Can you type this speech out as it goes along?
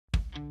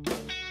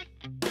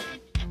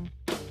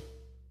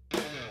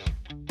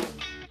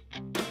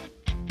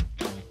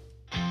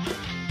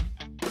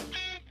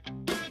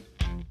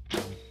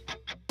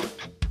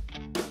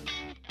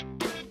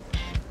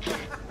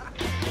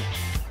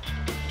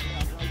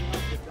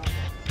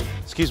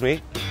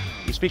Excuse me,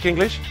 you speak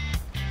English?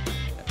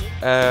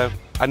 I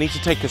need to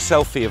take a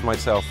selfie of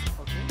myself.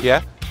 Okay.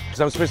 Yeah?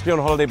 Because I'm supposed to be on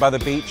holiday by the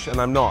beach and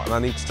I'm not, and I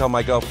need to tell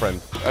my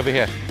girlfriend. Over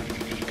here.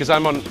 Because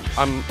I'm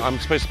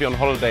supposed to be on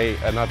holiday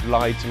and I've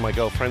lied to my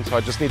girlfriend, so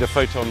I just need a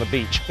photo on the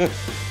beach.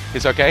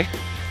 Is okay?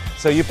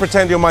 So you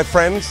pretend you're my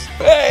friends?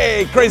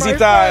 Hey, crazy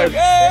time!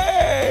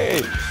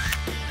 Hey!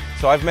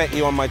 So I've met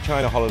you on my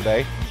China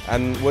holiday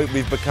and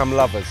we've become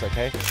lovers,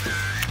 okay?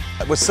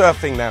 We're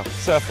surfing now,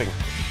 surfing.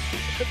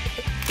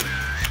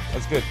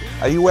 That's good.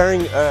 Are you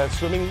wearing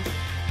swimming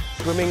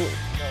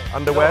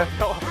underwear?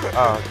 No.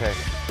 Oh, okay.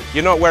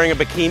 You're not wearing a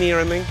bikini or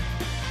anything?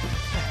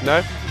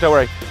 No? Don't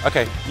worry.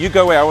 Okay, you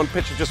go away. I want a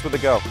picture just with the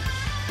girl.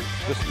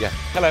 Just, yeah.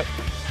 Hello.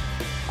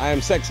 I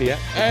am sexy, yeah?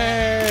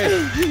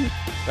 Hey!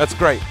 That's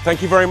great.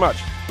 Thank you very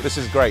much. This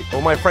is great. All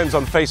my friends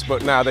on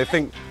Facebook now, they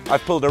think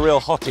I've pulled a real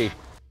hottie.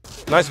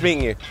 Nice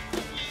meeting you.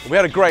 We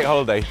had a great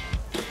holiday.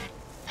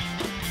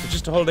 So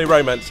just a holiday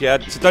romance, yeah?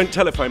 So don't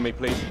telephone me,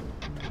 please.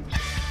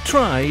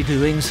 Try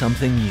doing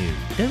something new.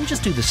 Don't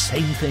just do the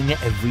same thing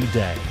every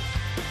day.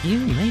 You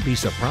may be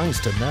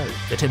surprised to know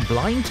that in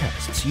blind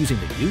tests using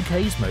the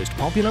UK's most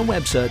popular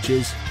web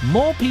searches,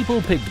 more people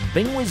picked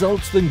Bing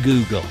results than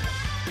Google.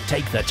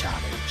 Take the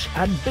challenge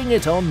at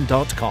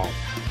bingiton.com.